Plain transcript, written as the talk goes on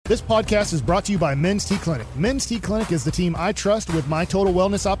This podcast is brought to you by Men's T Clinic. Men's T Clinic is the team I trust with my total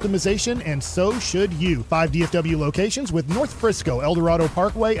wellness optimization, and so should you. 5 DFW locations with North Frisco, El Dorado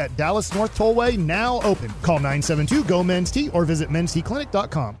Parkway at Dallas North Tollway now open. Call 972-GO-MEN'S-T or visit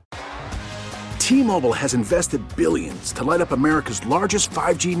mensteclinic.com. T-Mobile has invested billions to light up America's largest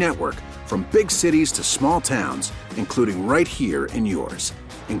 5G network, from big cities to small towns, including right here in yours.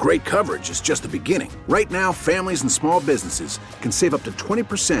 And great coverage is just the beginning. Right now, families and small businesses can save up to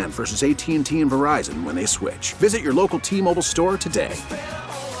 20% versus AT&T and Verizon when they switch. Visit your local T-Mobile store today.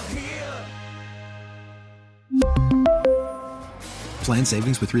 Plan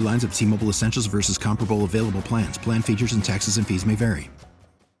savings with 3 lines of T-Mobile Essentials versus comparable available plans. Plan features and taxes and fees may vary.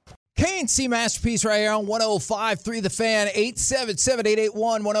 K&C Masterpiece right here on 105.3 The Fan,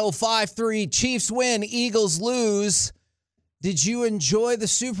 877-881-1053. Chiefs win, Eagles lose. Did you enjoy the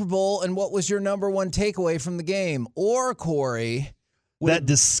Super Bowl, and what was your number one takeaway from the game? Or, Corey, that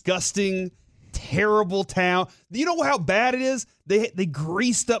disgusting, terrible town. You know how bad it is? They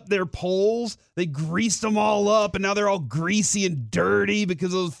greased up their poles. They greased them all up, and now they're all greasy and dirty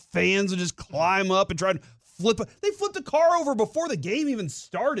because those fans would just climb up and try to flip it. They flipped a car over before the game even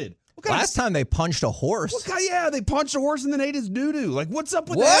started. Last time they punched a horse. They punched a horse and then ate his doo-doo. Like, what's up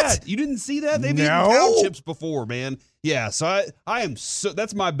with What? that? You didn't see that? They've eaten cow chips before, man. Yeah, so I am so.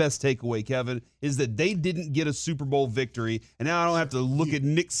 That's my best takeaway, Kevin, is that they didn't get a Super Bowl victory, and now I don't have to look at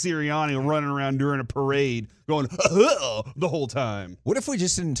Nick Sirianni running around during a parade going the whole time. What if we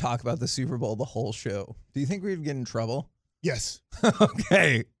just didn't talk about the Super Bowl the whole show? Do you think we'd get in trouble? Yes.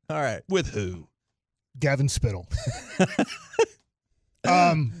 Okay. All right. With who? Gavin Spittle.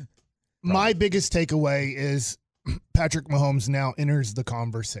 My biggest takeaway is Patrick Mahomes now enters the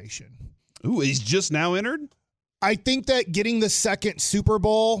conversation. Ooh, he's just now entered? I think that getting the second Super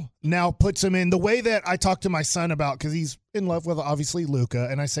Bowl now puts him in the way that I talked to my son about, because he's in love with, obviously, Luka.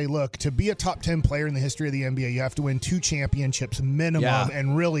 And I say, look, to be a top 10 player in the history of the NBA, you have to win 2 championships minimum,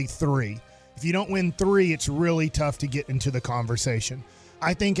 and really 3. If you don't win 3, it's really tough to get into the conversation.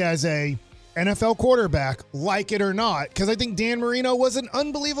 I think as a NFL quarterback, like it or not, because I think Dan Marino was an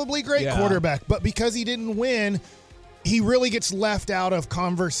unbelievably great quarterback, but because he didn't win, he really gets left out of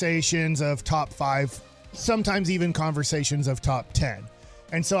conversations of top 5, sometimes even conversations of top 10.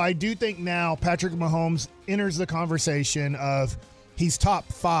 And so I do think now Patrick Mahomes enters the conversation of he's top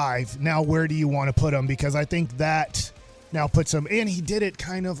 5. Now, where do you want to put him? Because I think that now puts him, and he did it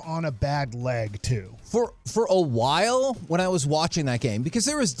kind of on a bad leg too. For a while when I was watching that game, because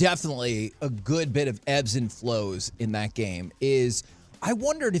there was definitely a good bit of ebbs and flows in that game, is I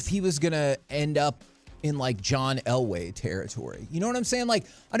wondered if he was going to end up in like John Elway territory. You know what I'm saying? Like,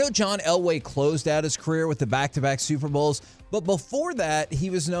 I know John Elway closed out his career with the back-to-back Super Bowls, but before that, he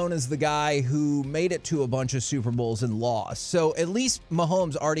was known as the guy who made it to a bunch of Super Bowls and lost. So at least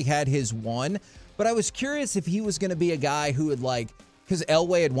Mahomes already had his one, but I was curious if he was going to be a guy who would like, because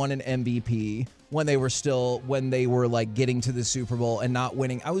Elway had won an MVP when they were like getting to the Super Bowl and not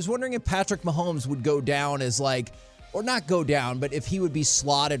winning. I was wondering if Patrick Mahomes would go down as like, or not go down, but if he would be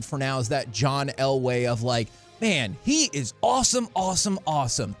slotted for now as that John Elway of like, man, he is awesome, awesome,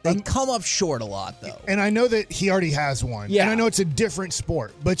 awesome. They come up short a lot, though. And I know that he already has one. Yeah. And I know it's a different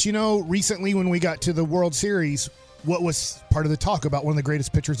sport. But, you know, recently when we got to the World Series, what was part of the talk about one of the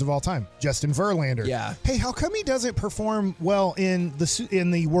greatest pitchers of all time, Justin Verlander? Yeah. Hey, how come he doesn't perform well in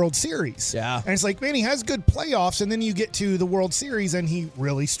the World Series? Yeah. And it's like, man, he has good playoffs, and then you get to the World Series, and he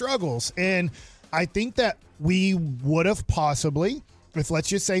really struggles. And I think that we would have possibly, if let's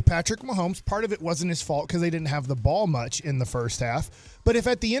just say Patrick Mahomes, part of it wasn't his fault because they didn't have the ball much in the first half. But if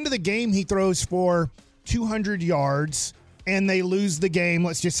at the end of the game he throws for 200 yards and they lose the game,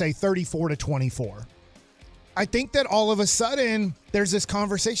 let's just say 34-24, I think that all of a sudden there's this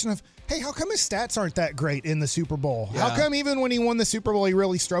conversation of, hey, how come his stats aren't that great in the Super Bowl? Yeah. How come even when he won the Super Bowl, he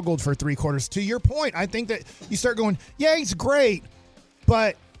really struggled for 3 quarters? To your point, I think that you start going, yeah, he's great,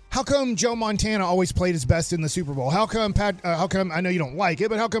 but how come Joe Montana always played his best in the Super Bowl? How come I know you don't like it,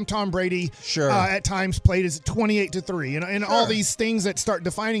 but how come Tom Brady at times played his 28-3 and all these things that start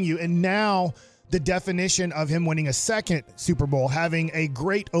defining you? And now the definition of him winning a second Super Bowl, having a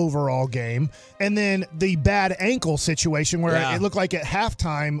great overall game, and then the bad ankle situation where it looked like at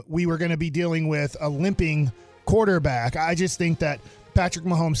halftime we were going to be dealing with a limping quarterback. I just think that Patrick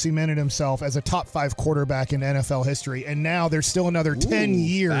Mahomes cemented himself as a top 5 quarterback in NFL history, and now there's still another 10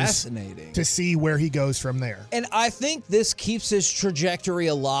 years to see where he goes from there. And I think this keeps his trajectory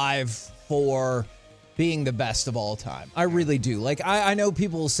alive being the best of all time. I really do. Like, I know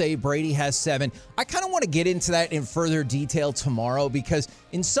people will say Brady has 7. I kind of want to get into that in further detail tomorrow, because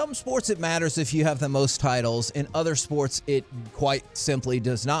in some sports it matters if you have the most titles. In other sports, it quite simply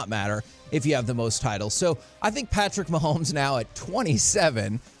does not matter if you have the most titles. So I think Patrick Mahomes now at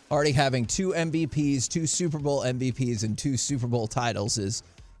 27, already having 2 MVPs, 2 Super Bowl MVPs, and 2 Super Bowl titles is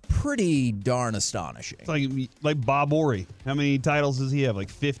pretty darn astonishing. It's like Bob Orry. How many titles does he have? Like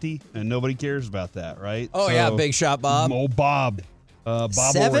 50? And nobody cares about that, right? Oh, yeah, big shot Bob. Oh, Bob. Bob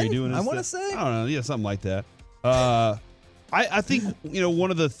 7? Orry doing his I want to thing. say. I don't know. Yeah, something like that. I think, one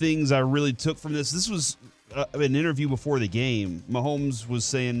of the things I really took from this was an interview before the game. Mahomes was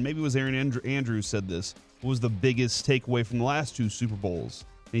saying, maybe it was Aaron Andrews said this, was the biggest takeaway from the last 2 Super Bowls.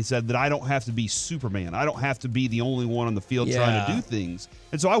 And he said that I don't have to be Superman. I don't have to be the only one on the field trying to do things.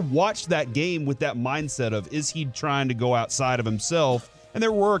 And so I watched that game with that mindset of, is he trying to go outside of himself? And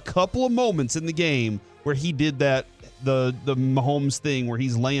there were a couple of moments in the game where he did that, the Mahomes thing where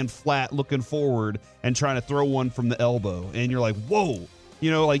he's laying flat, looking forward, and trying to throw one from the elbow. And you're like, whoa.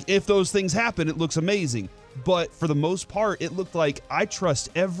 Like if those things happen, it looks amazing. But for the most part, it looked like I trust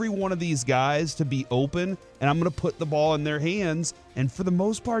every one of these guys to be open, and I'm going to put the ball in their hands. And for the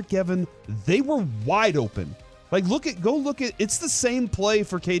most part, Kevin, they were wide open. Like, go look at, it's the same play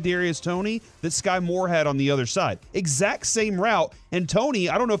for Kadarius Toney that Sky Moore had on the other side. Exact same route. And Toney,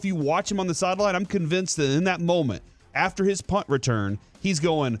 I don't know if you watch him on the sideline, I'm convinced that in that moment, after his punt return, he's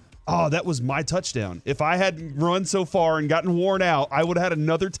going, oh, that was my touchdown. If I hadn't run so far and gotten worn out, I would have had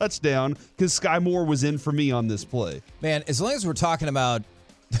another touchdown because Sky Moore was in for me on this play. Man, as long as we're talking about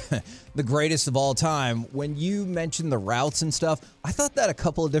the greatest of all time, when you mentioned the routes and stuff, I thought that a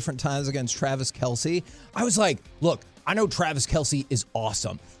couple of different times against Travis Kelce. I was like, look, I know Travis Kelce is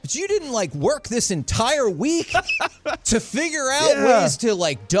awesome, but you didn't work this entire week to figure out ways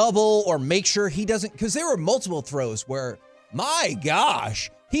to double or make sure he doesn't, because there were multiple throws where, my gosh,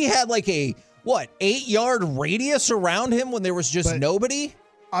 he had 8-yard radius around him when there was just nobody.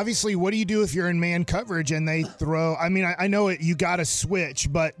 Obviously, what do you do if you're in man coverage and they throw? I mean, I know you got to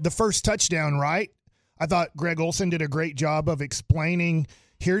switch, but the first touchdown, right? I thought Greg Olsen did a great job of explaining,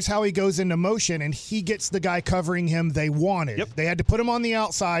 here's how he goes into motion, and he gets the guy covering him they wanted. Yep. They had to put him on the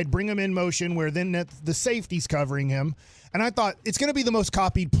outside, bring him in motion, where then the safety's covering him. And I thought it's going to be the most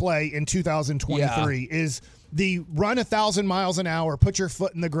copied play in 2023 is the run 1,000 miles an hour, put your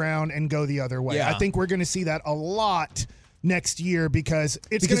foot in the ground, and go the other way. Yeah. I think we're going to see that a lot next year because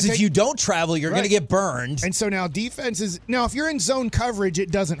if you don't travel, you're going to get burned. And so now if you're in zone coverage,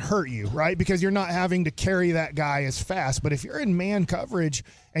 it doesn't hurt you, right? Because you're not having to carry that guy as fast. But if you're in man coverage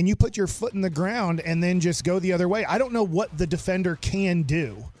and you put your foot in the ground and then just go the other way, I don't know what the defender can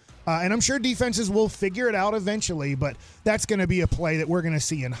do. And I'm sure defenses will figure it out eventually, but that's going to be a play that we're going to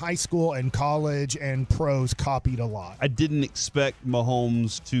see in high school and college and pros copied a lot. I didn't expect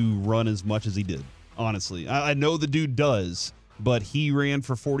Mahomes to run as much as he did, honestly. I know the dude does, but he ran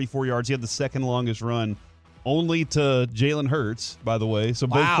for 44 yards. He had the second longest run, only to Jalen Hurts, by the way. So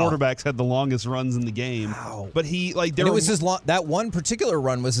both quarterbacks had the longest runs in the game. Wow. But that one particular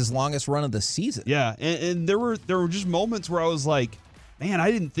run was his longest run of the season. Yeah, and there were just moments where I was like, man,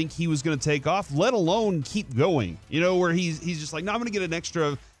 I didn't think he was going to take off, let alone keep going. Where he's just like, no, I'm going to get an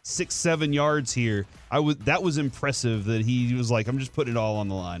extra 6-7 yards here. That was impressive that he was like, I'm just putting it all on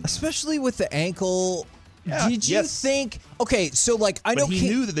the line. Especially with the ankle. Yeah, Did you think? Okay, so I know he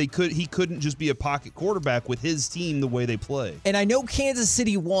knew that he couldn't just be a pocket quarterback with his team the way they play. And I know Kansas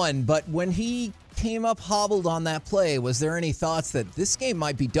City won, but when he came up hobbled on that play, was there any thoughts that this game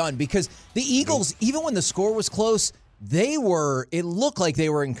might be done? Because the Eagles, even when the score was close, it looked like they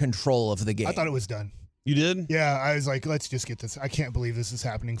were in control of the game. I thought it was done. You did? Yeah, I was like, let's just get this. I can't believe this is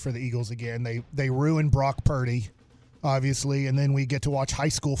happening for the Eagles again. They ruined Brock Purdy, obviously, and then we get to watch high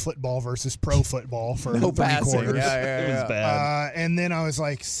school football versus pro football for no 3 passing. quarters. Yeah. It was bad. And then I was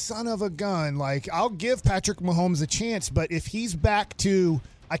like, son of a gun. I'll give Patrick Mahomes a chance, but if he's back to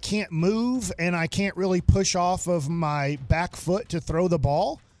I can't move and I can't really push off of my back foot to throw the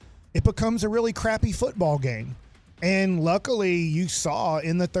ball, it becomes a really crappy football game. And luckily, you saw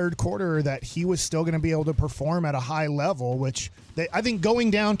in the third quarter that he was still going to be able to perform at a high level, which I think going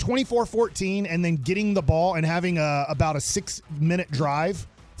down 24-14 and then getting the ball and having about a 6-minute drive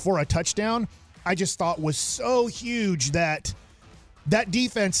for a touchdown, I just thought was so huge that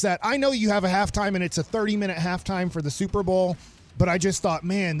defense that I know you have a halftime and it's a 30-minute halftime for the Super Bowl, but I just thought,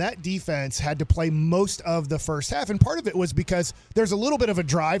 man, that defense had to play most of the first half. And part of it was because there's a little bit of a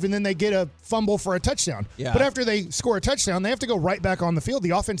drive and then they get a fumble for a touchdown. Yeah. But after they score a touchdown, they have to go right back on the field.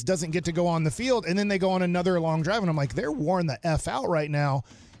 The offense doesn't get to go on the field, and then they go on another long drive. And I'm like, they're worn the F out right now.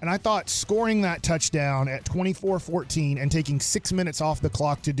 And I thought scoring that touchdown at 24-14 and taking 6 minutes off the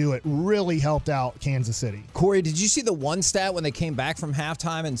clock to do it really helped out Kansas City. Corey, did you see the one stat when they came back from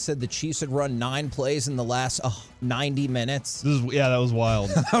halftime and said the Chiefs had run 9 plays in the last 90 minutes? That was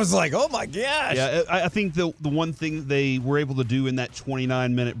wild. I was like, oh my gosh. Yeah, I think the one thing they were able to do in that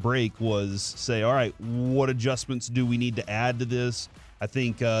 29-minute break was say, all right, what adjustments do we need to add to this? I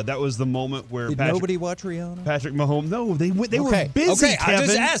think that was the moment where Did nobody watch Rihanna? Patrick Mahomes. No, they were busy. Okay, Kevin. I'm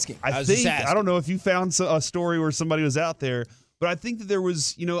just asking. I don't know if you found a story where somebody was out there, but I think that there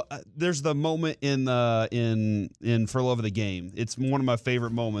was, there's the moment in For Love of the Game. It's one of my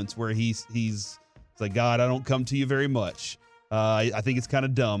favorite moments where he's like, God, I don't come to you very much. I think it's kind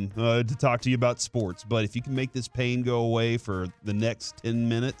of dumb to talk to you about sports, but if you can make this pain go away for the next 10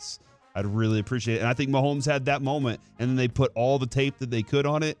 minutes. I'd really appreciate it. And I think Mahomes had that moment, and then they put all the tape that they could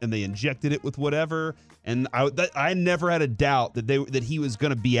on it, and they injected it with whatever. And I never had a doubt that he was going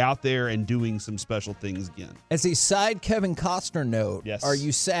to be out there and doing some special things again. As a side Kevin Costner note, yes. Are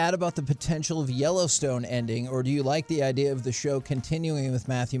you sad about the potential of Yellowstone ending, or do you like the idea of the show continuing with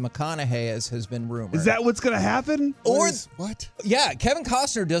Matthew McConaughey, as has been rumored? Is that what's going to happen? What? Yeah, Kevin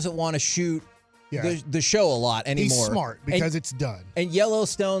Costner doesn't want to shoot the show a lot anymore. He's smart because it's done. And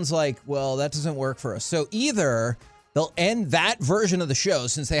Yellowstone's like, well, that doesn't work for us. So either they'll end that version of the show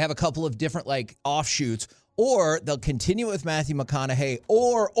since they have a couple of different offshoots, or they'll continue with Matthew McConaughey,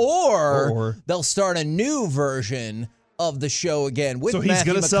 or they'll start a new version of the show again with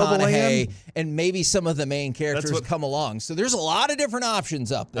Matthew McConaughey, and maybe some of the main characters come along. So there's a lot of different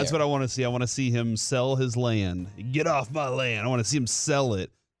options up there. That's what I want to see. I want to see him sell his land. Get off my land. I want to see him sell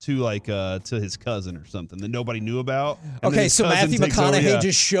it to his cousin or something that nobody knew about. Okay, so Matthew McConaughey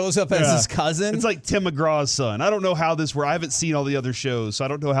just shows up as his cousin? It's like Tim McGraw's son. I don't know how this works. I haven't seen all the other shows, so I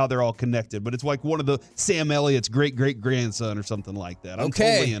don't know how they're all connected, but it's like one of the Sam Elliott's great-great-grandson or something like that. I'm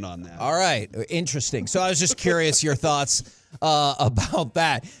totally in on that. All right. Interesting. So I was just curious your thoughts about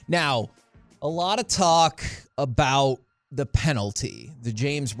that. Now, a lot of talk about the penalty, the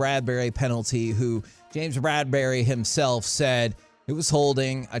James Bradberry penalty, who James Bradberry himself said, it was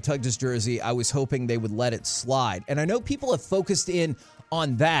holding. I tugged his jersey. I was hoping they would let it slide. And I know people have focused in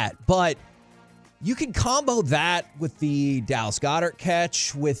on that, but you can combo that with the Dallas Goedert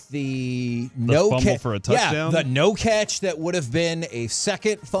catch, with the no fumble for a touchdown. Yeah, the no catch that would have been a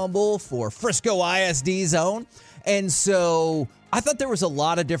second fumble for Frisco ISD zone. And so I thought there was a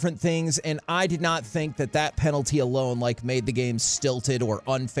lot of different things, and I did not think that penalty alone made the game stilted or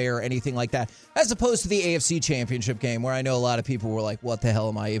unfair or anything like that, as opposed to the AFC Championship game, where I know a lot of people were like, what the hell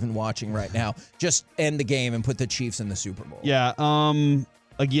am I even watching right now? Just end the game and put the Chiefs in the Super Bowl. Yeah,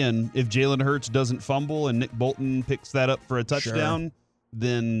 again, if Jalen Hurts doesn't fumble and Nick Bolton picks that up for a touchdown,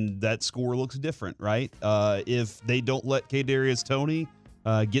 then that score looks different, right? If they don't let Kadarius Toney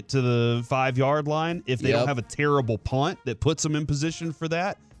get to the 5-yard line, if they don't have a terrible punt that puts them in position for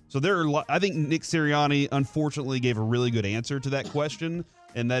that. So I think Nick Sirianni unfortunately gave a really good answer to that question,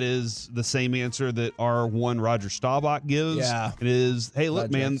 and that is the same answer that our one Roger Staubach gives. Yeah. It is, hey,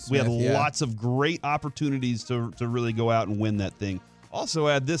 look, man, we had lots of great opportunities to really go out and win that thing. Also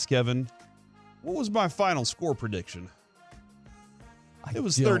add this, Kevin. What was my final score prediction? It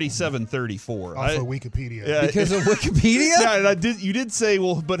was 37-34. Off of Wikipedia. Yeah, because of Wikipedia? Yeah, and you did say,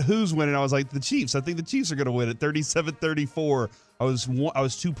 well, but who's winning? I was like, the Chiefs. I think the Chiefs are going to win it. 37-34. I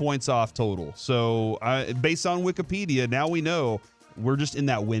was 2 points off total. So based on Wikipedia, now we know we're just in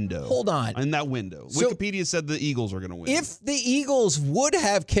that window. Hold on. In that window. So Wikipedia said the Eagles are going to win. If the Eagles would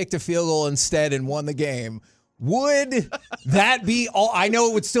have kicked a field goal instead and won the game, would that be all? I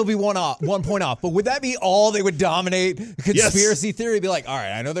know it would still be 1 point off, but would that be all they would dominate? Conspiracy theory be like, all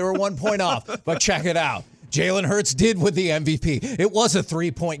right, I know they were 1 point off, but check it out. Jalen Hurts did with the MVP. It was a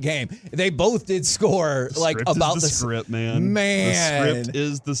 3-point game. They both did score about the script, man. The script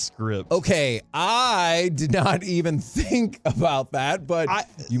is the script. Okay, I did not even think about that, but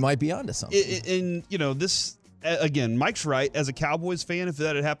you might be onto something. And this. Again, Mike's right. As a Cowboys fan, if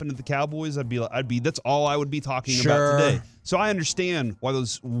that had happened to the Cowboys, I'd be. That's all I would be talking about today. So I understand why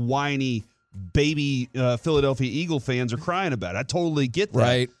those whiny baby Philadelphia Eagle fans are crying about it. I totally get that.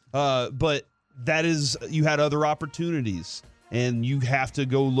 Right. But that is, you had other opportunities, and you have to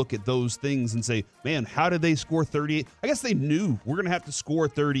go look at those things and say, man, how did they score 38? I guess they knew we're going to have to score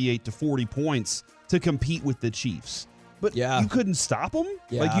 38 to 40 points to compete with the Chiefs. But you couldn't stop them.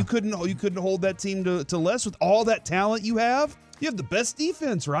 Yeah. You couldn't hold that team to less with all that talent you have. You have the best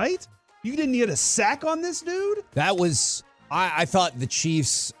defense, right? You didn't get a sack on this dude. That was. I thought the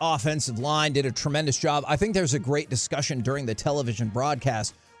Chiefs' offensive line did a tremendous job. I think there's a great discussion during the television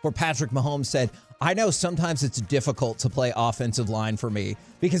broadcast where Patrick Mahomes said, I know sometimes it's difficult to play offensive line for me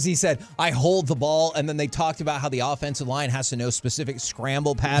because he said, I hold the ball, and then they talked about how the offensive line has to know specific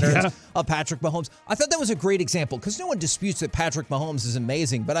scramble patterns of Patrick Mahomes. I thought that was a great example because no one disputes that Patrick Mahomes is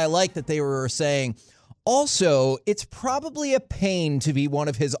amazing, but I like that they were saying, also, it's probably a pain to be one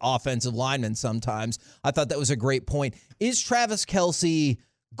of his offensive linemen sometimes. I thought that was a great point. Is Travis Kelce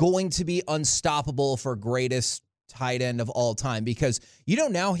going to be unstoppable for greatest tight end of all time? Because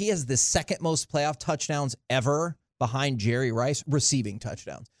now he has the second most playoff touchdowns ever behind Jerry Rice, receiving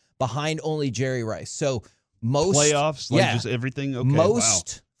touchdowns, behind only Jerry Rice. So most playoffs, just everything. Okay,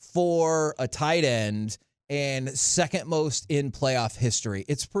 most for a tight end and second most in playoff history.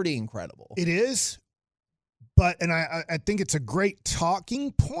 It's pretty incredible. It is. But, and I think it's a great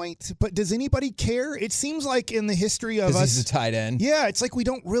talking point, but does anybody care? It seems like in the history of us. He's a tight end. Yeah, it's like we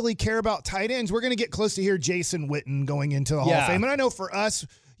don't really care about tight ends. We're going to get close to hear Jason Witten going into the Hall of Fame. And I know for us,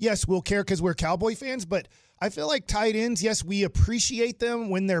 yes, we'll care because we're Cowboy fans, but I feel like tight ends, yes, we appreciate them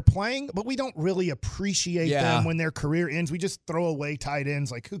when they're playing, but we don't really appreciate them when their career ends. We just throw away tight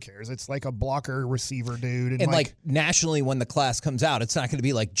ends. Like, who cares? It's like a blocker receiver dude. And like nationally, when the class comes out, it's not going to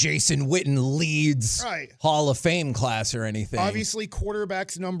be like Jason Witten leads Hall of Fame class or anything. Obviously,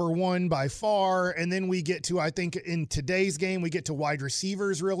 quarterback's number one by far. And then we get to, I think in today's game, we get to wide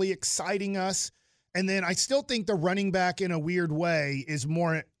receivers really exciting us. And then I still think the running back in a weird way is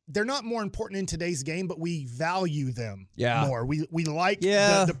more. They're not more important in today's game, but we value them more. We like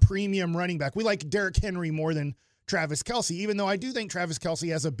the premium running back. We like Derrick Henry more than Travis Kelce, even though I do think Travis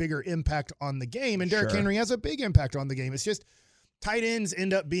Kelce has a bigger impact on the game, and Derrick Henry has a big impact on the game. It's just tight ends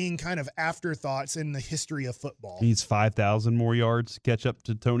end up being kind of afterthoughts in the history of football. He's 5,000 more yards to catch up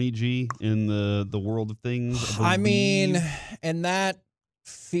to Tony G in the world of things. I mean, and that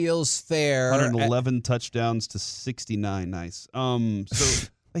feels fair. 111 touchdowns to 69. Nice.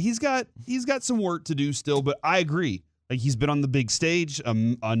 So he's got some work to do still, but I agree. Like, he's been on the big stage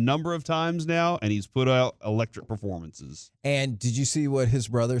a number of times now, and he's put out electric performances. And did you see what his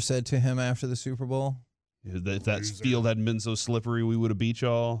brother said to him after the Super Bowl? If that field hadn't been so slippery, we would have beat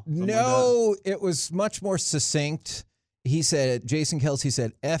y'all. No, it was much more succinct. He said, Jason Kelce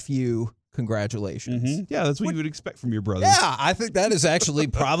said, F you, congratulations. Mm-hmm. Yeah, that's what you would expect from your brother. Yeah, I think that is actually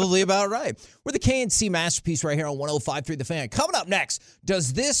probably about right. We're the KNC Masterpiece right here on 105.3 The Fan. Coming up next,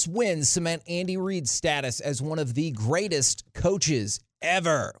 does this win cement Andy Reid's status as one of the greatest coaches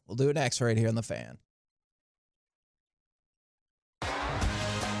ever? We'll do it next right here on The Fan.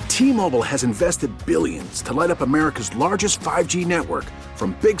 T-Mobile has invested billions to light up America's largest 5G network,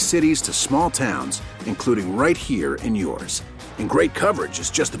 from big cities to small towns, including right here in yours. And great coverage is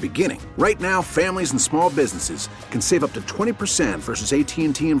just the beginning. Right now, families and small businesses can save up to 20% versus AT&T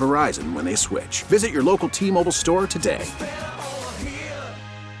and Verizon when they switch. Visit your local T-Mobile store today.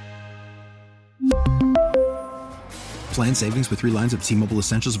 Plan savings with 3 lines of T-Mobile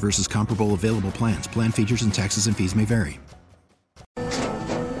Essentials versus comparable available plans. Plan features and taxes and fees may vary.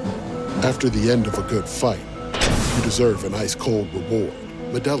 After the end of a good fight, you deserve an ice-cold reward.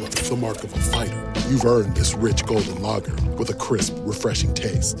 Modelo is the mark of a fighter. You've earned this rich golden lager with a crisp, refreshing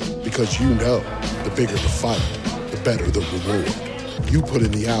taste. Because you know, the bigger the fight, the better the reward. You put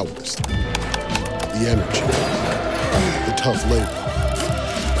in the hours, the energy, the tough labor.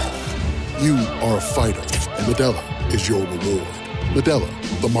 You are a fighter, and Modelo is your reward.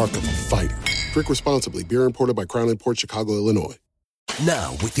 Modelo, the mark of a fighter. Drink responsibly. Beer imported by Crown Imports, Chicago, Illinois.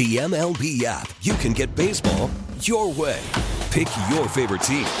 Now, with the MLB app, you can get baseball your way. Pick your favorite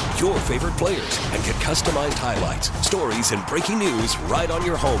team, your favorite players, and get customized highlights, stories, and breaking news right on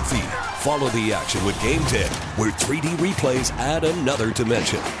your home feed. Follow the action with Game Day, where 3D replays add another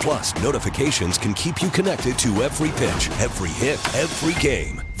dimension. Plus, notifications can keep you connected to every pitch, every hit, every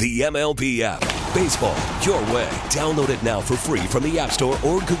game. The MLB app. Baseball your way. Download it now for free from the App Store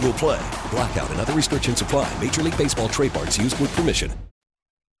or Google Play. Blackout and other restrictions apply. Major League Baseball trademarks used with permission.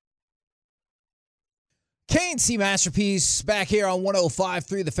 KNC Masterpiece back here on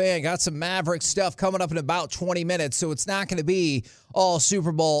 105.3 The Fan. Got some Maverick stuff coming up in about 20 minutes, so it's not going to be all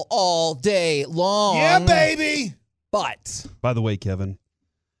Super Bowl all day long. Yeah, baby! But, by the way, Kevin,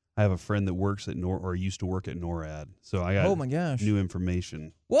 I have a friend that works at used to work at NORAD, so I got new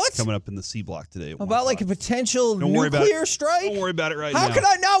information. What? Coming up in the C block today. About like a potential nuclear strike? Don't worry about it right now. How could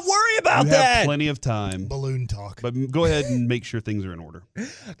I not worry about that? You have plenty of time. Balloon talk. But go ahead and make sure things are in order.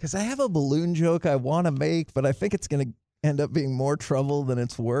 Because I have a balloon joke I want to make, but I think it's going to end up being more trouble than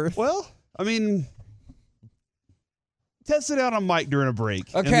it's worth. Well, I mean, test it out on Mike during a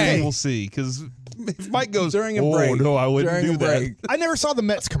break. Okay. And then we'll see. Because if Mike goes, during a break. Oh, no, I wouldn't do that. I never saw the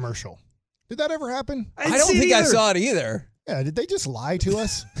Mets commercial. Did that ever happen? I don't think I saw it either. Yeah, did they just lie to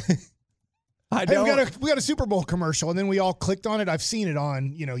us? I Hey, don't. we got a Super Bowl commercial, and then we all clicked on it. I've seen it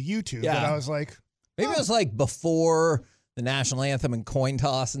on YouTube, Yeah. but I was like, Maybe it was like before the national anthem and coin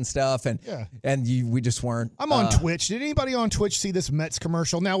toss and stuff, and Yeah. we just weren't. I'm on Twitch. Did anybody on Twitch see this Mets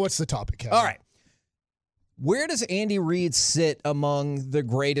commercial? Now, what's the topic, Kevin? All right. Where does Andy Reid sit among the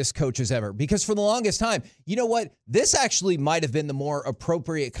greatest coaches ever? Because for the longest time, you know what? This actually might have been the more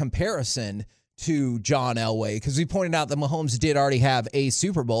appropriate comparison to John Elway, because we pointed out that Mahomes did already have a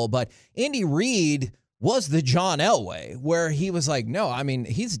Super Bowl, but Andy Reid was the John Elway, where he was like, no, I mean,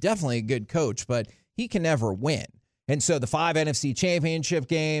 he's definitely a good coach, but he can never win. And so the 5 NFC championship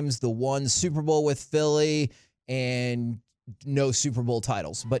games, the 1 Super Bowl with Philly, and no Super Bowl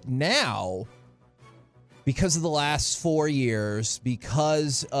titles. But now, because of the last 4 years,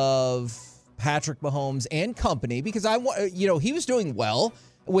 because of Patrick Mahomes and company, because he was doing well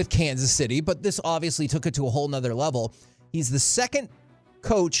with Kansas City, but this obviously took it to a whole nother level. He's the second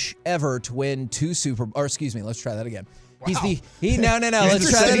coach ever to win 2 let's try that again. Wow. Let's try that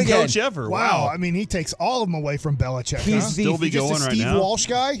Second again. coach ever. Wow. Wow. I mean, he takes all of them away from Belichick. He's huh? Still be Just going a right Steve now. Walsh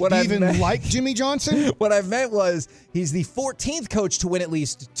guy? What Do you I even meant- like Jimmy Johnson? What I meant was he's the 14th coach to win at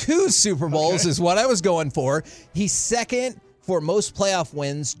least 2 Super Bowls is what I was going for. He's second for most playoff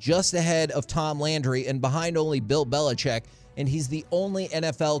wins, just ahead of Tom Landry and behind only Bill Belichick. And he's the only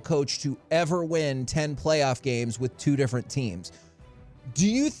NFL coach to ever win 10 playoff games with 2 different teams. Do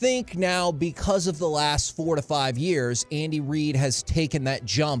you think now, because of the last 4 to 5 years, Andy Reid has taken that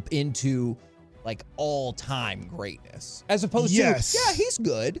jump into like all-time greatness, as opposed Yes. to, yeah, he's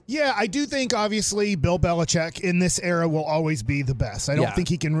good. Yeah, I do think, obviously, Bill Belichick in this era will always be the best. I don't Yeah. think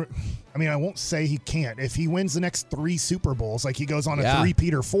he can. I mean, I won't say he can't. If he wins the next 3 Super Bowls, like he goes on a Yeah.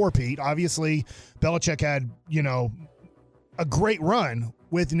 3-peat or 4-peat, obviously, Belichick had, a great run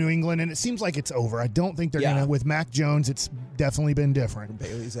with New England, and it seems like it's over. I don't think they're Yeah. going to. With Mac Jones, it's definitely been different.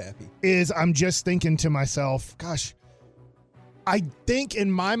 Bailey Zappi. I'm just thinking to myself, gosh, I think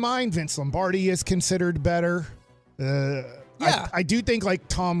in my mind, Vince Lombardi is considered better. Yeah. I do think like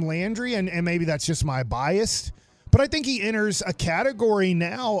Tom Landry, and maybe that's just my bias, but I think he enters a category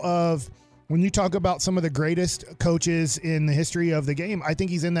now of, when you talk about some of the greatest coaches in the history of the game, I think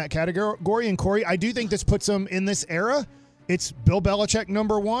he's in that category. And Corey, I do think this puts him in this era. It's Bill Belichick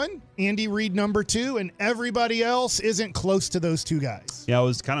number 1, Andy Reid number 2, and everybody else isn't close to those 2 guys. Yeah, I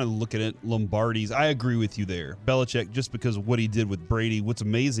was kind of looking at Lombardi's. I agree with you there. Belichick, just because of what he did with Brady. What's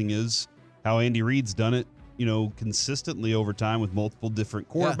amazing is how Andy Reid's done it, consistently over time with multiple different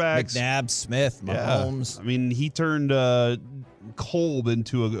quarterbacks. McNabb, Smith, Mahomes. I mean, he turned Kolb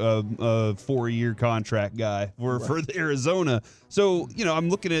into a 4-year contract guy for Arizona. So, I'm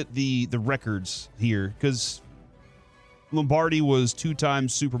looking at the records here, because Lombardi was 2-time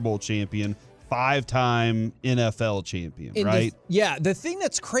Super Bowl champion, 5-time NFL champion, And right? the thing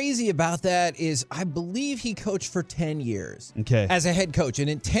that's crazy about that is I believe he coached for 10 years Okay. as a head coach. And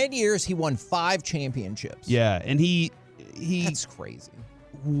in 10 years, he won 5 championships. Yeah, and he That's crazy.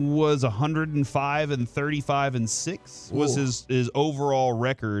 was 105 and 35 and 6 was his overall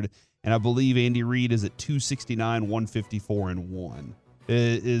record, and I believe Andy Reid is at 269, 154 and 1. It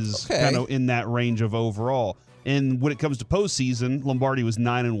is Okay. kind of in that range of overall. And when it comes to postseason, Lombardi was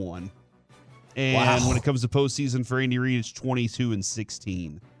 9 and 1. And Wow. when it comes to postseason for Andy Reid, it's 22 and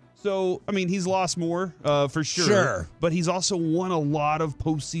 16. So, I mean, he's lost more for sure. Sure. But he's also won a lot of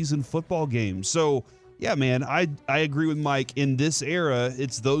postseason football games. So, yeah, man, I agree with Mike. In this era,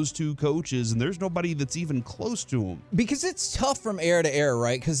 it's those 2 coaches, and there's nobody that's even close to them. Because it's tough from era to era,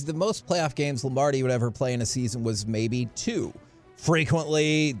 right? Because the most playoff games Lombardi would ever play in a season was maybe 2.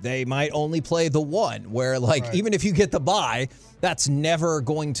 Frequently, they might only play the 1, where, even if you get the bye, that's never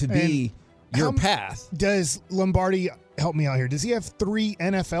going to be your path. Does Lombardi, help me out here, does he have 3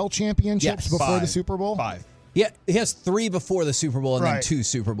 NFL championships Yes. before the 5. Super Bowl? 5. Yeah, he has 3 before the Super Bowl and then Right. 2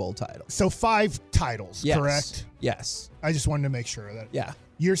 Super Bowl titles. So 5 titles, Yes. correct? Yes. I just wanted to make sure of that. Yeah.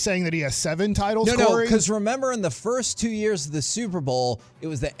 You're saying that he has 7 titles, No, Corey? because remember in the first 2 years of the Super Bowl, it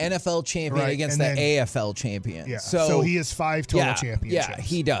was the NFL champion Right, against and the then- AFL champion. Yeah. So he has 5 total championships. Yeah,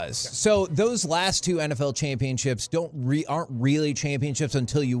 he does. So those last 2 NFL championships aren't really championships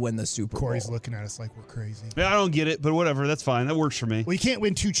until you win the Super Corey's Bowl. looking at us like we're crazy. Yeah, I don't get it, but whatever. That's fine. That works for me. Well, you can't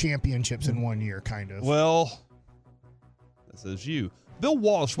win 2 championships in 1 year, kind of. Well, that says you. Bill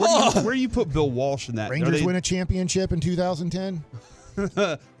Walsh. Where do you put Bill Walsh in that? Rangers win a championship in 2010?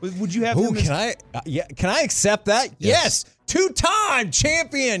 Would you have Ooh, him as- can I accept that? Yes. 2-time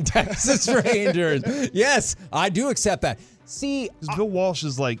champion Texas Rangers. Yes, I do accept that. See, 'Cause Bill Walsh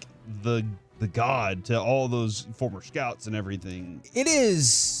is like the god to all those former scouts and everything. it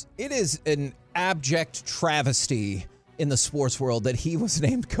is an abject travesty in the sports world that he was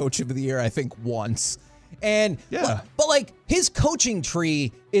named Coach of the Year, I think, once. And Yeah. but like his coaching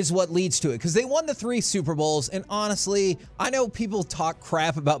tree is what leads to it, because they won the 3 Super Bowls. And honestly, I know people talk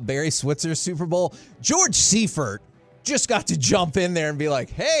crap about Barry Switzer's Super Bowl. George Seifert just got to jump in there and be like,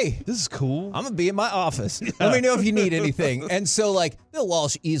 hey, This is cool. I'm going to be in my office. Let me know if you need anything. And so, like, Bill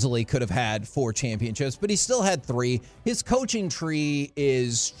Walsh easily could have had 4 championships, but he still had 3. His coaching tree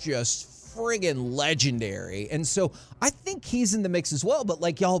is just friggin' legendary. And so I think he's in the mix as well. But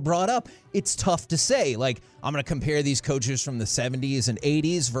like y'all brought up, it's tough to say. Like, I'm going to compare these coaches from the 70s and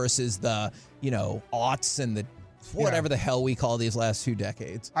 80s versus the, aughts and the whatever the hell we call these last 2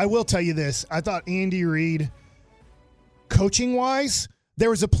 decades. I will tell you this. I thought Andy Reid, coaching-wise, there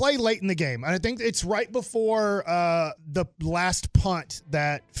was a play late in the game, and I think it's right before the last punt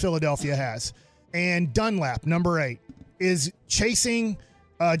that Philadelphia has. And Dunlap, number 8, is chasing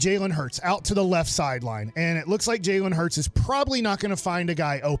Jalen Hurts out to the left sideline, and it looks like Jalen Hurts is probably not going to find a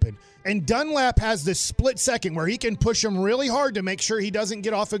guy open. And Dunlap has this split second where he can push him really hard to make sure he doesn't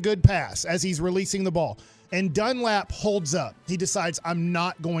get off a good pass as he's releasing the ball. And Dunlap holds up. He decides, I'm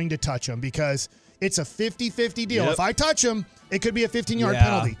not going to touch him because it's a 50-50 deal. Yep. If I touch him, it could be a 15-yard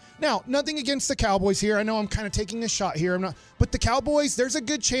penalty. Now, nothing against the Cowboys here. I know I'm kind of taking a shot here. But the Cowboys, there's a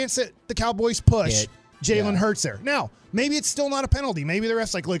good chance that the Cowboys push Jalen Hurts there. Now, maybe it's still not a penalty. Maybe the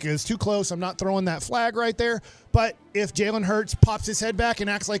ref's like, look, it's too close. I'm not throwing that flag right there. But if Jalen Hurts pops his head back and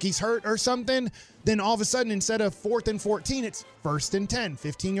acts like he's hurt or something, then all of a sudden, instead of 4th and 14, it's 1st and 10,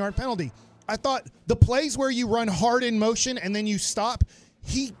 15-yard penalty. I thought the plays where you run hard in motion and then you stop,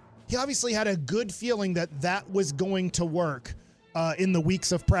 he obviously had a good feeling that that was going to work in the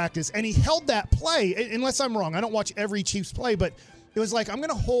weeks of practice. And he held that play, unless I'm wrong. I don't watch every Chiefs play, but it was like, I'm going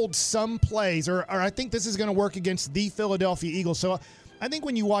to hold some plays, or I think this is going to work against the Philadelphia Eagles. So I think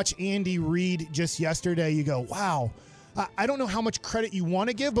when you watch Andy Reid just yesterday, you go, wow. I don't know how much credit you want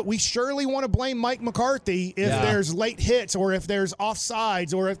to give, but we surely want to blame Mike McCarthy if there's late hits or if there's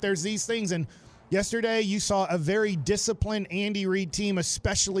offsides or if there's these things. And yesterday you saw a very disciplined Andy Reid team,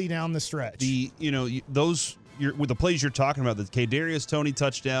 especially down the stretch. With the plays you're talking about, the Kadarius Toney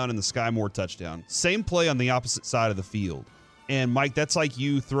touchdown and the Sky Moore touchdown, same play on the opposite side of the field. And Mike, that's like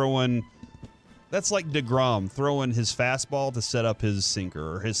DeGrom throwing his fastball to set up his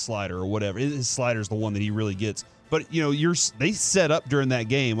sinker or his slider or whatever. His slider's the one that he really gets. But they set up during that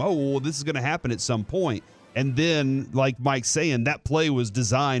game. Oh, well, this is going to happen at some point. And then, like Mike's saying, that play was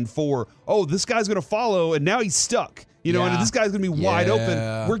designed for, this guy's going to follow, and now he's stuck. And this guy's going to be wide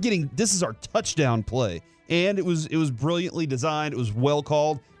open. This is our touchdown play. And it was brilliantly designed. It was well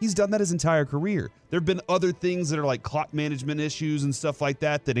called. He's done that his entire career. There have been other things that are like clock management issues and stuff like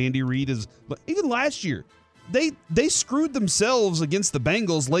that Andy Reid is. Even last year, they screwed themselves against the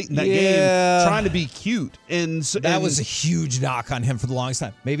Bengals late in that game trying to be cute. And so, that was a huge knock on him for the longest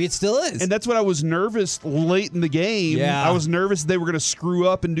time. Maybe it still is. And that's what I was nervous late in the game. Yeah. I was nervous they were going to screw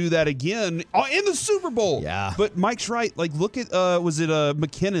up and do that again in the Super Bowl. Yeah. But Mike's right. Like, look at, was it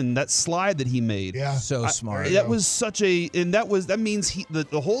McKinnon, that slide that he made? Yeah. So smart. That was such a, and that means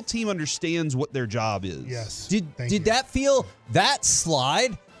the whole team understands what their job is. Yes. Did that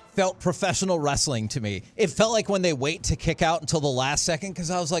slide felt professional wrestling to me. It felt like when they wait to kick out until the last second, because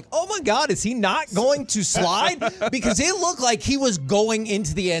I was like, oh my God, is he not going to slide? Because it looked like he was going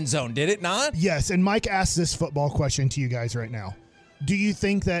into the end zone, did it not? Yes, and Mike asked this football question to you guys right now. Do you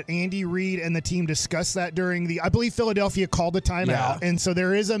think that Andy Reid and the team discussed that during I believe Philadelphia called the timeout, and so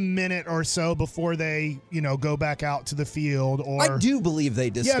there is a minute or so before they, go back out to the field? Or I do believe they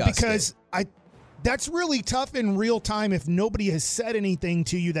discussed it. Yeah, because that's really tough in real time if nobody has said anything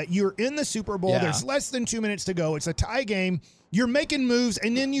to you that you're in the Super Bowl. There's less than 2 minutes to go. It's a tie game. You're making moves,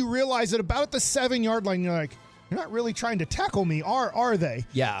 and then you realize that about at the 7-yard line, you're like, you're not really trying to tackle me, are they?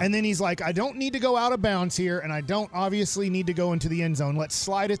 Yeah. And then he's like, I don't need to go out of bounds here, and I don't obviously need to go into the end zone. Let's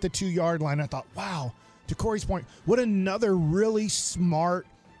slide at the 2-yard line. I thought, wow, to Corey's point, what another really smart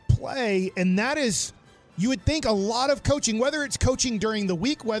play. And that is, you would think a lot of coaching, whether it's coaching during the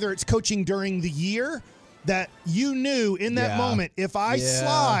week, whether it's coaching during the year, that you knew in that moment, if I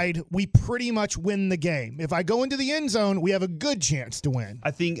slide, we pretty much win the game. If I go into the end zone, we have a good chance to win.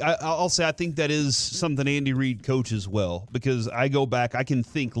 I think that is something Andy Reid coaches well, because I go back, I can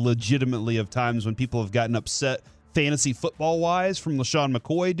think legitimately of times when people have gotten upset fantasy football-wise from LaShawn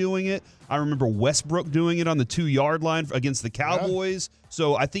McCoy doing it. I remember Westbrook doing it on the 2-yard line against the Cowboys. Yeah.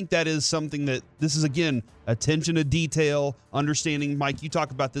 So I think that is something that this is, again, attention to detail, understanding. Mike, you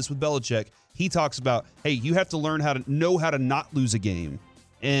talk about this with Belichick. He talks about, hey, you have to learn how to know how to not lose a game.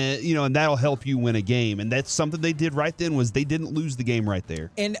 And and that'll help you win a game. And that's something they did right then, was they didn't lose the game right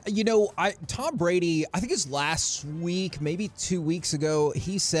there. And Tom Brady, I think it was last week, maybe 2 weeks ago,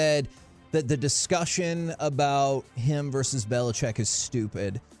 he said that the discussion about him versus Belichick is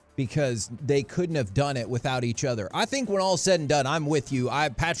stupid because they couldn't have done it without each other. I think when all's said and done, I'm with you.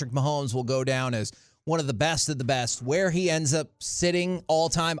 Patrick Mahomes will go down as one of the best of the best. Where he ends up sitting all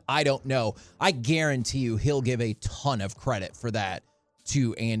time, I don't know. I guarantee you he'll give a ton of credit for that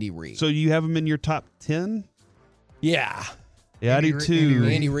to Andy Reid. So you have him in your top 10? Yeah. Yeah, I do too.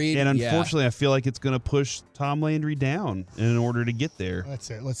 Andy Reid. And unfortunately, I feel like it's going to push Tom Landry down in order to get there.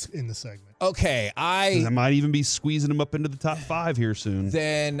 That's it. Let's end the segment. Okay, I might even be squeezing him up into the top 5 here soon.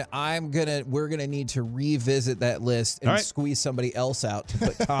 Then we're gonna need to revisit that list and squeeze somebody else out to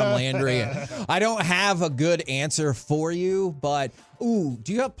put Tom Landry in. I don't have a good answer for you, but do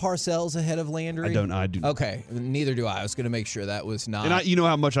you have Parcells ahead of Landry? I don't. I do. Okay, neither do I. I was gonna make sure that was not. And you know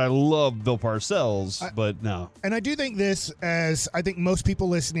how much I love Bill Parcells, but no. And I do think I think most people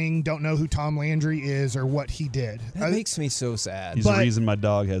listening don't know who Tom Landry is or what he did. That makes me so sad. He's the reason my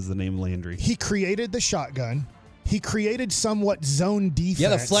dog has the name Landry. He created the shotgun. He created somewhat zone defense. Yeah,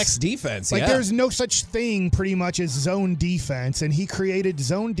 the flex defense. There's no such thing pretty much as zone defense. And he created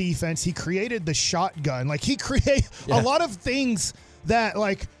zone defense. He created the shotgun. He created a lot of things that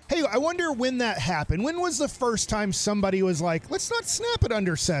hey, I wonder when that happened. When was the first time somebody was like, let's not snap it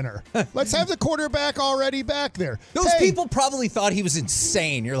under center. Let's have the quarterback already back there. Those people probably thought he was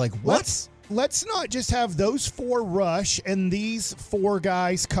insane. You're like, what? Let's not just have those 4 rush and these 4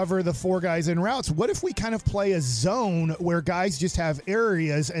 guys cover the 4 guys in routes. What if we kind of play a zone where guys just have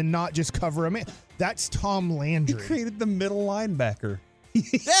areas and not just cover them in? That's Tom Landry. He created the middle linebacker.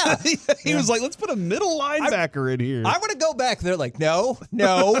 Yeah. He was like, let's put a middle linebacker in here. I want to go back. They're like, no,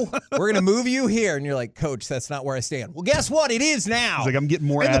 we're going to move you here. And you're like, Coach, that's not where I stand. Well, guess what? It is now. He's like, I'm getting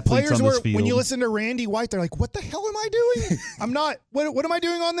more and athletes the players on this field. When you listen to Randy White, they're like, what the hell am I doing? I'm not, what am I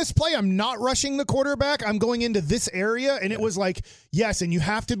doing on this play? I'm not rushing the quarterback. I'm going into this area. And it was like, yes, and you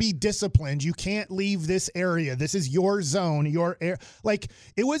have to be disciplined. You can't leave this area. This is your zone, your air.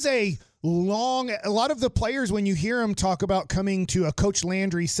 It was a lot of the players, when you hear them talk about coming to a Coach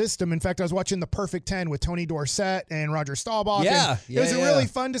Landry system. In fact, I was watching the Perfect 10 with Tony Dorsett and Roger Staubach. It was a really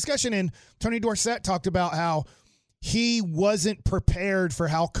fun discussion. And Tony Dorsett talked about how he wasn't prepared for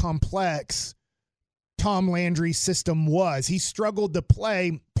how complex Tom Landry's system was. He struggled to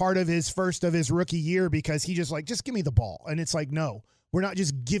play part of his rookie year because he just give me the ball. And it's like, no. We're not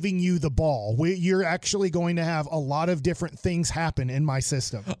just giving you the ball. You're actually going to have a lot of different things happen in my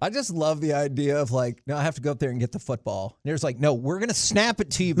system. I just love the idea of no, I have to go up there and get the football. And there's no, we're going to snap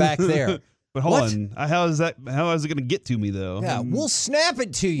it to you back there. But hold on. How is it going to get to me, though? Yeah, we'll snap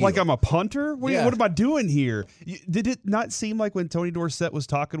it to you. Like I'm a punter? What am I doing here? Did it not seem like when Tony Dorsett was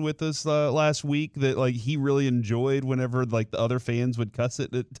talking with us last week that he really enjoyed whenever the other fans would cuss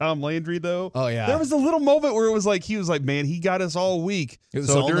it at Tom Landry, though? Oh, yeah. There was a little moment where it was he was like, man, he got us all week. It was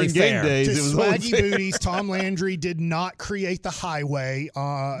only during fair. Game days, it was Swaggy booties, Tom Landry did not create the highway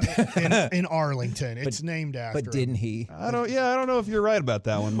in Arlington. It's named after him. But didn't he? I don't know if you're right about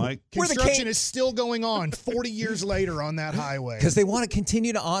that one, Mike. Construction is still going on 40 years later on that highway. Because they want to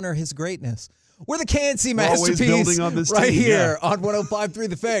continue to honor his greatness. We're the KNC Masterpiece building on this right team, here on 105.3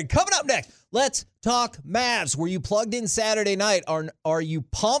 The Fan. Coming up next, let's talk Mavs. Were you plugged in Saturday night? Are you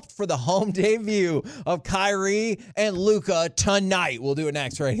pumped for the home debut of Kyrie and Luka tonight? We'll do it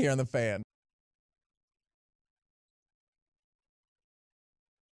next right here on The Fan.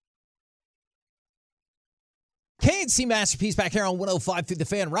 KNC Masterpiece back here on 105 through The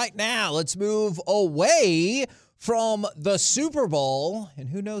Fan. Right now, let's move away from the Super Bowl, and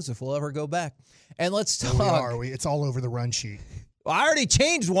who knows if we'll ever go back. And let's talk. It's all over the run sheet. Well, I already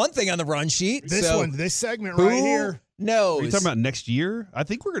changed one thing on the run sheet. This segment right here. knows? Are you talking about next year? I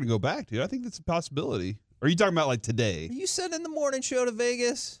think we're going to go back, dude. I think that's a possibility. Or are you talking about like today? Are you sending the morning show to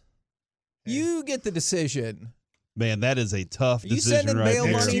Vegas? You get the decision. Man, that is a tough decision right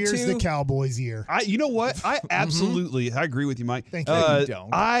there. Next year's the Cowboys' year. You know what? I absolutely, I agree with you, Mike. Thank you. You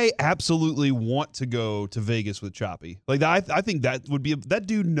don't. I absolutely want to go to Vegas with Choppy. Like, I think that would be that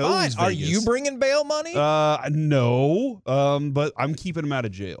dude knows Vegas. Are you bringing bail money? No. But I'm keeping him out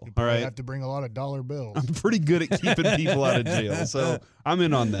of jail. All right. I have to bring a lot of dollar bills. I'm pretty good at keeping people out of jail, so I'm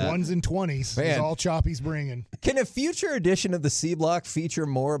in on that. Ones and 20s is all Choppy's bringing. Can a future edition of the C Block feature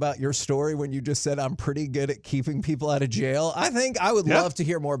more about your story when you just said I'm pretty good at keeping people out of jail? I think I would love to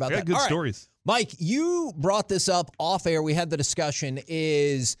hear more about that. Good stories. Mike, you brought this up off air. We had the discussion.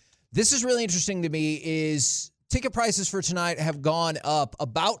 This is really interesting to me, is ticket prices for tonight have gone up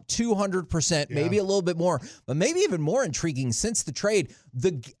about 200%, maybe a little bit more, but maybe even more intriguing since the trade.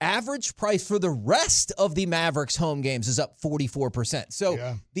 The average price for the rest of the Mavericks home games is up 44%.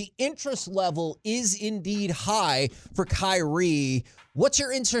 So the interest level is indeed high for Kyrie. What's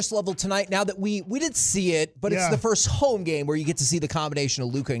your interest level tonight now that we did see it, but it's the first home game where you get to see the combination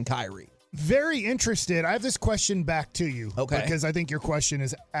of Luka and Kyrie? Very interested. I have this question back to you. Okay. Because I think your question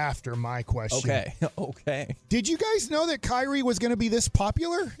is after my question. Okay. Did you guys know that Kyrie was going to be this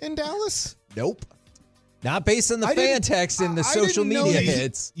popular in Dallas? Nope. Not based on the fan text and the social media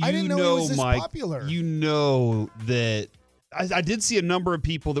hits. I didn't know he was this Mike, popular. You know that I did see a number of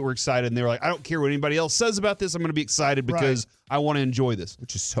people that were excited, and they were like, I don't care what anybody else says about this. I'm going to be excited because I want to enjoy this.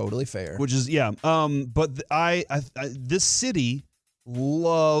 Which is totally fair. Which is, but this city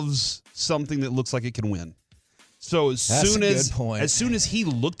loves something that looks like it can win. So as soon as he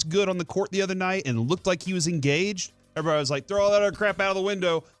looked good on the court the other night and looked like he was engaged, everybody was like, throw all that other crap out of the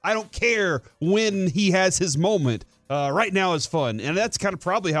window. I don't care when he has his moment. Right now is fun. And that's kind of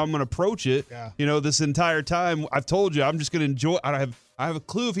probably how I'm going to approach it. Yeah. This entire time, I've told you, I'm just going to enjoy. I have a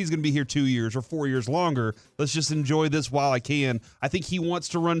clue if he's going to be here 2 years or 4 years longer. Let's just enjoy this while I can. I think he wants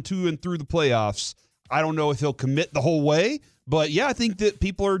to run to and through the playoffs. I don't know if he'll commit the whole way. But, I think that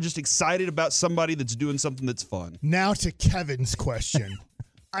people are just excited about somebody that's doing something that's fun. Now to Kevin's question.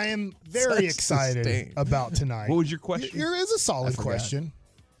 I am very excited about tonight. What was your question? Here is a solid question.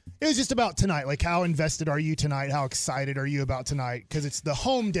 It was just about tonight. Like, how invested are you tonight? How excited are you about tonight? Because it's the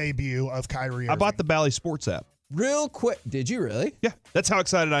home debut of Kyrie Irving. I bought the Bally Sports app. Real quick. Did you really? Yeah. That's how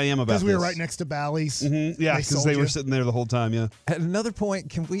excited I am about this. Because we were right next to Bally's. Mm-hmm. Yeah, because they were sitting there the whole time, At another point,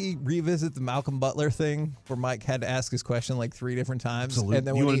 can we revisit the Malcolm Butler thing where Mike had to ask his question like 3 different times? Absolutely. And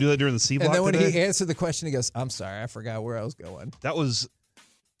then you want to do that during the C-Block And then when today? he answered the question, he goes, I'm sorry, I forgot where I was going. That was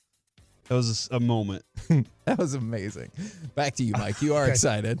a moment. That was amazing. Back to you, Mike. You are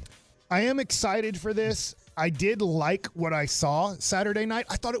excited. I am excited for this. I did like what I saw Saturday night.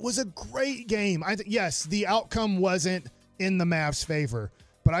 I thought it was a great game. Yes, the outcome wasn't in the Mavs' favor,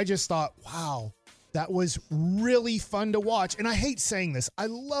 but I just thought, wow, that was really fun to watch. And I hate saying this. I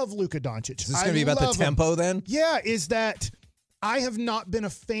love Luka Doncic. Is this going to be about the tempo then? Yeah, is that I have not been a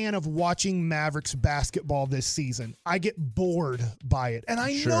fan of watching Mavericks basketball this season. I get bored by it. And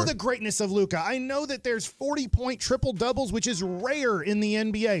I know the greatness of Luka. I know that there's 40-point triple-doubles, which is rare in the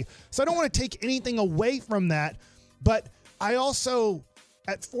NBA. So I don't want to take anything away from that. But I also,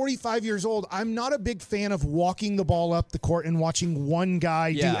 at 45 years old, I'm not a big fan of walking the ball up the court and watching one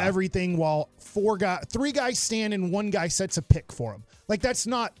guy do everything while 3 guys stand and one guy sets a pick for him. Like, that's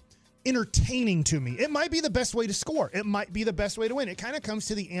not entertaining to me. It might be the best way to score. It might be the best way to win. It kind of comes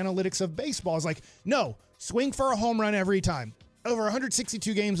to the analytics of baseball. It's like, no, swing for a home run every time. Over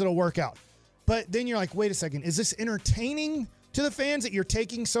 162 games, it'll work out. But then you're like, wait a second, is this entertaining to the fans that you're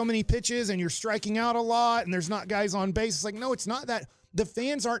taking so many pitches and you're striking out a lot and there's not guys on base? It's like, no, it's not that. The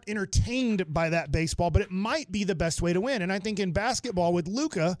fans aren't entertained by that baseball, but it might be the best way to win. And I think in basketball with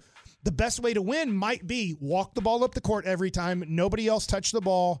Luka, the best way to win might be walk the ball up the court every time, nobody else touch the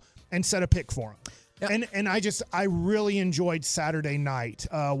ball, and set a pick for him. Yep. And I really enjoyed Saturday night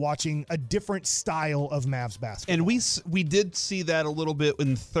watching a different style of Mavs basketball. And we did see that a little bit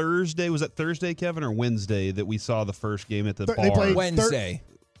in Thursday. Was that Thursday, Kevin, or Wednesday that we saw the first game at the bar? They played Wednesday.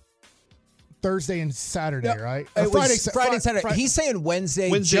 Thursday and Saturday, right? Friday and Saturday. He's saying Wednesday,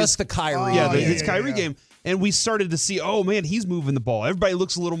 just the Kyrie. It's Kyrie game. And we started to see, oh, man, he's moving the ball. Everybody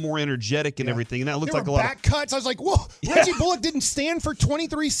looks a little more energetic and everything. And that looked like a lot back cuts. I was like, whoa, Reggie Bullock didn't stand for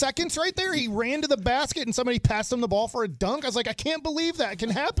 23 seconds right there. He ran to the basket and somebody passed him the ball for a dunk. I was like, I can't believe that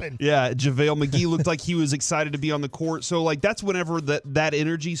can happen. Yeah, JaVale McGee looked like he was excited to be on the court. So, like, that's whenever that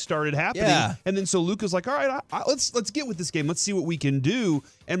energy started happening. Yeah. And then so Luka's like, all right, let's get with this game. Let's see what we can do.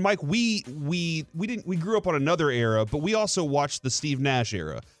 And, Mike, we grew up on another era, but we also watched the Steve Nash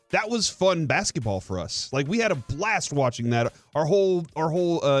era. That was fun basketball for us. Like, we had a blast watching that.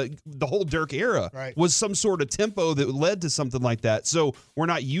 The whole Dirk era was some sort of tempo that led to something like that. So we're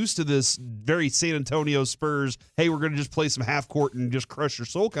not used to this very San Antonio Spurs, hey, we're going to just play some half court and just crush your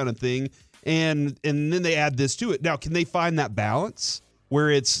soul kind of thing. And then they add this to it. Now, can they find that balance where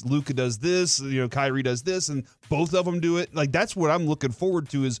it's Luka does this, Kyrie does this, and both of them do it? Like, that's what I'm looking forward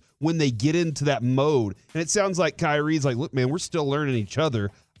to, is when they get into that mode. And it sounds like Kyrie's like, look, man, we're still learning each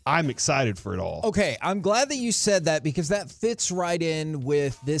other. I'm excited for it all. Okay, I'm glad that you said that, because that fits right in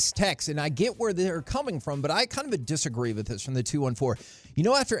with this text, and I get where they're coming from, but I kind of disagree with this from the 214.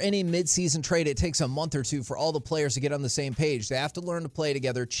 After any midseason trade, it takes a month or two for all the players to get on the same page. They have to learn to play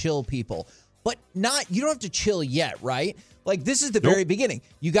together, chill people. but you don't have to chill yet, right? Like, this is the very beginning.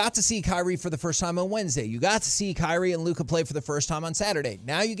 You got to see Kyrie for the first time on Wednesday. You got to see Kyrie and Luka play for the first time on Saturday.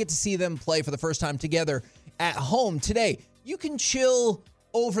 Now you get to see them play for the first time together at home today. You can chill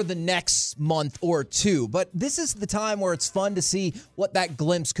over the next month or two, but this is the time where it's fun to see what that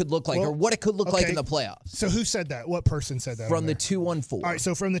glimpse could look like, or what it could look like in the playoffs. So who said that? What person said that? From the 214. All right,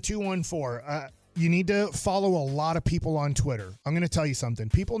 so from the 214, you need to follow a lot of people on Twitter. I'm going to tell you something.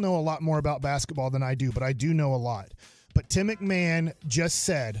 People know a lot more about basketball than I do, but I do know a lot. But Tim McMahon just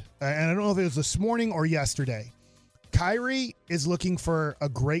said, and I don't know if it was this morning or yesterday, Kyrie is looking for a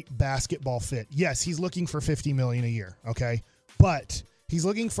great basketball fit. Yes, he's looking for $50 million a year, okay? But he's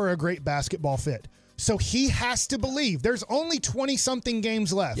looking for a great basketball fit. So he has to believe. There's only 20-something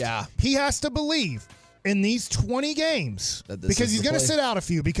games left. Yeah. He has to believe in these 20 games because he's going to sit out a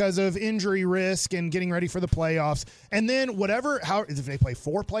few because of injury risk and getting ready for the playoffs. And then if they play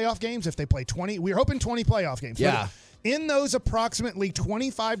 4 playoff games, if they play 20, we're hoping 20 playoff games. Yeah. In those approximately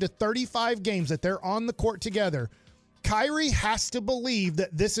 25 to 35 games that they're on the court together, Kyrie has to believe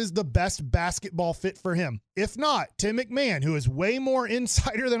that this is the best basketball fit for him. If not, Tim McMahon, who is way more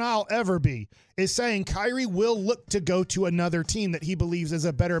insider than I'll ever be, is saying Kyrie will look to go to another team that he believes is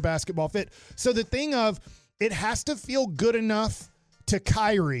a better basketball fit. So the thing of it has to feel good enough to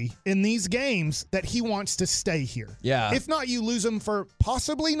Kyrie in these games that he wants to stay here. Yeah. If not, you lose him for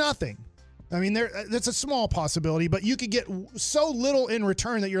possibly nothing. I mean, that's a small possibility, but you could get so little in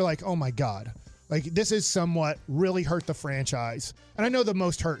return that you're like, oh my God. Like, this is somewhat really hurt the franchise. And I know the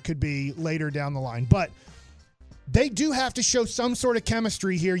most hurt could be later down the line, but they do have to show some sort of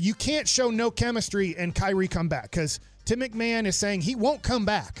chemistry here. You can't show no chemistry and Kyrie come back because Tim McMahon is saying he won't come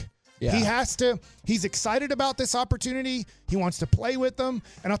back. Yeah. He has to. He's excited about this opportunity. He wants to play with them.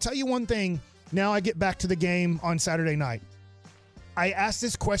 And I'll tell you one thing. Now I get back to the game on Saturday night. I asked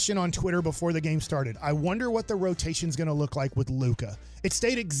this question on Twitter before the game started. I wonder what the rotation's going to look like with Luka. It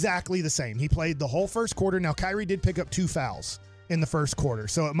stayed exactly the same. He played the whole first quarter. Now, Kyrie did pick up 2 fouls in the first quarter,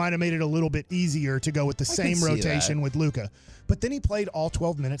 so it might have made it a little bit easier to go with the same rotation with Luka. But then he played all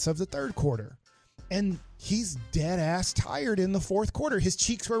 12 minutes of the third quarter, and he's dead-ass tired in the fourth quarter. His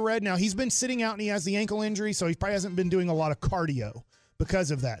cheeks were red. Now, he's been sitting out, and he has the ankle injury, so he probably hasn't been doing a lot of cardio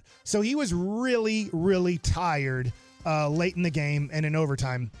because of that. So he was really, really tired late in the game and in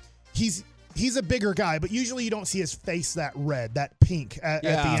overtime. He's a bigger guy, but usually you don't see his face that red, that pink at the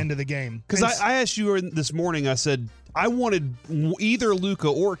end of the game. Because I asked you this morning, I said, I wanted either Luka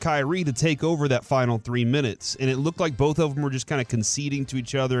or Kyrie to take over that final 3 minutes, and it looked like both of them were just kind of conceding to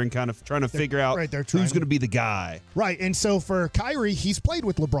each other and kind of trying to figure out who's going to be the guy. Right, and so for Kyrie, he's played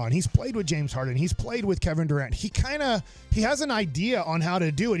with LeBron. He's played with James Harden. He's played with Kevin Durant. He has an idea on how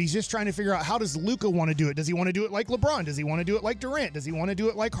to do it. He's just trying to figure out, how does Luka want to do it? Does he want to do it like LeBron? Does he want to do it like Durant? Does he want to do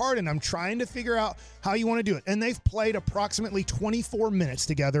it like Harden? I'm trying to figure out how you want to do it. And they've played approximately 24 minutes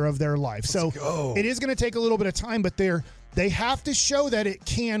together of their life. So it is going to take a little bit of time, but they have to show that it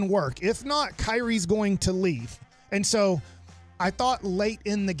can work. If not, Kyrie's going to leave. And so I thought late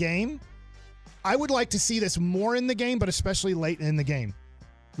in the game, I would like to see this more in the game, but especially late in the game.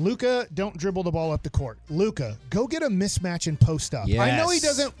 Luka, don't dribble the ball up the court. Luka, go get a mismatch and post up. Yes. I know he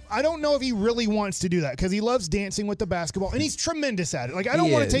doesn't. I don't know if he really wants to do that because he loves dancing with the basketball, and he's tremendous at it. Like, I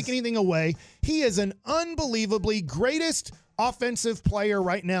don't want to take anything away. He is an unbelievably greatest offensive player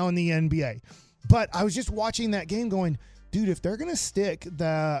right now in the NBA. But I was just watching that game going, dude, if they're going to stick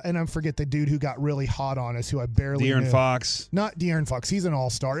and I forget the dude who got really hot on us, who I barely knew. De'Aaron Fox. Not De'Aaron Fox. He's an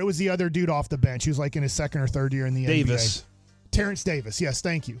all-star. It was the other dude off the bench who's like in his second or third year in the NBA. Terrence Davis. Yes,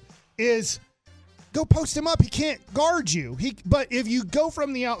 thank you. Go post him up. He can't guard you. But if you go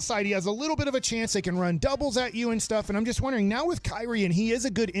from the outside, he has a little bit of a chance. They can run doubles at you and stuff. And I'm just wondering, now with Kyrie, and he is a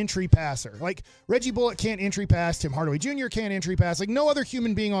good entry passer. Like, Reggie Bullock can't entry pass. Tim Hardaway Jr. can't entry pass. Like, no other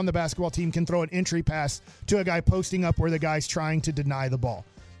human being on the basketball team can throw an entry pass to a guy posting up where the guy's trying to deny the ball.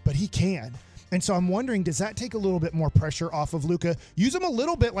 But he can. And so I'm wondering, does that take a little bit more pressure off of Luka? Use him a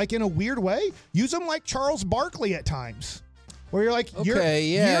little bit, like in a weird way. Use him like Charles Barkley at times. Where you're like, you're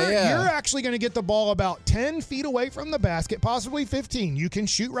actually going to get the ball about 10 feet away from the basket, possibly 15. You can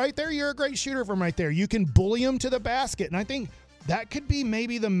shoot right there. You're a great shooter from right there. You can bully him to the basket. And I think that could be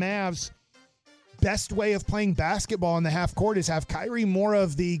maybe the Mavs' best way of playing basketball in the half court, is have Kyrie more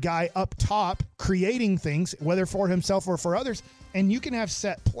of the guy up top creating things, whether for himself or for others. And you can have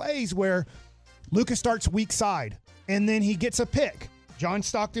set plays where Luka starts weak side and then he gets a pick. John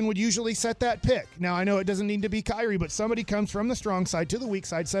Stockton would usually set that pick. Now, I know it doesn't need to be Kyrie, but somebody comes from the strong side to the weak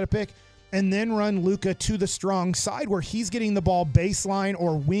side, set a pick, and then run Luka to the strong side where he's getting the ball baseline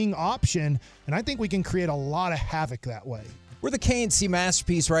or wing option. And I think we can create a lot of havoc that way. We're the KNC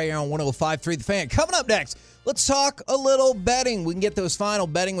Masterpiece right here on 105.3 The Fan. Coming up next, let's talk a little betting. We can get those final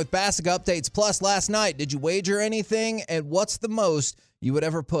betting with Bassick updates. Plus, last night, did you wager anything? And what's the most you would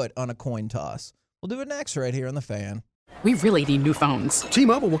ever put on a coin toss? We'll do it next right here on The Fan. We really need new phones.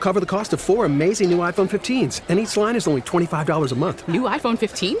 T-Mobile will cover the cost of 4 amazing new iPhone 15s, and each line is only $25 a month. New iPhone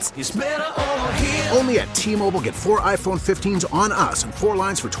 15s? It's better over here. Only at T-Mobile, get 4 iPhone 15s on us and 4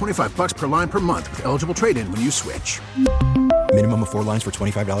 lines for $25 per line per month with eligible trade-in when you switch. Minimum of 4 lines for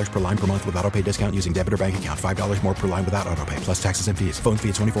 $25 per line per month with autopay discount using debit or bank account. $5 more per line without autopay, plus taxes and fees. Phone fee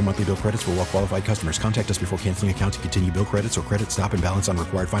at 24 monthly bill credits for well-qualified customers. Contact us before canceling account to continue bill credits or credit stop and balance on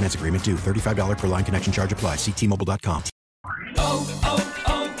required finance agreement due. $35 per line connection charge applies. See T-Mobile.com.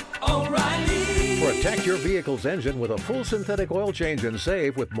 O'Reilly. Protect your vehicle's engine with a full synthetic oil change and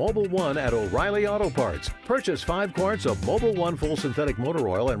save with Mobil 1 at O'Reilly Auto Parts. Purchase 5 quarts of Mobil 1 full synthetic motor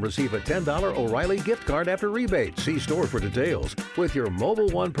oil and receive a $10 O'Reilly gift card after rebate. See store for details. With your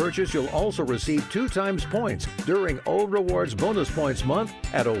Mobil 1 purchase, you'll also receive 2 times points during O Rewards Bonus Points Month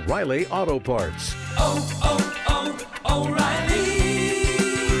at O'Reilly Auto Parts.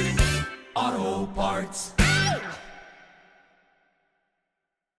 O'Reilly Auto Parts.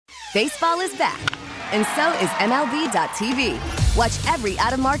 Baseball is back, and so is MLB.tv. Watch every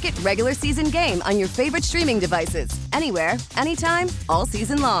out-of-market regular season game on your favorite streaming devices, anywhere, anytime, all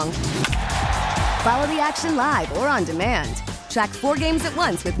season long. Follow the action live or on demand. Track 4 games at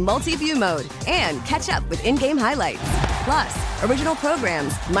once with multi-view mode and catch up with in-game highlights. Plus, original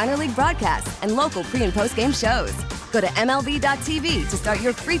programs, minor league broadcasts, and local pre- and post-game shows. Go to MLB.tv to start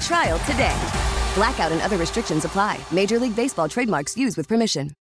your free trial today. Blackout and other restrictions apply. Major League Baseball trademarks used with permission.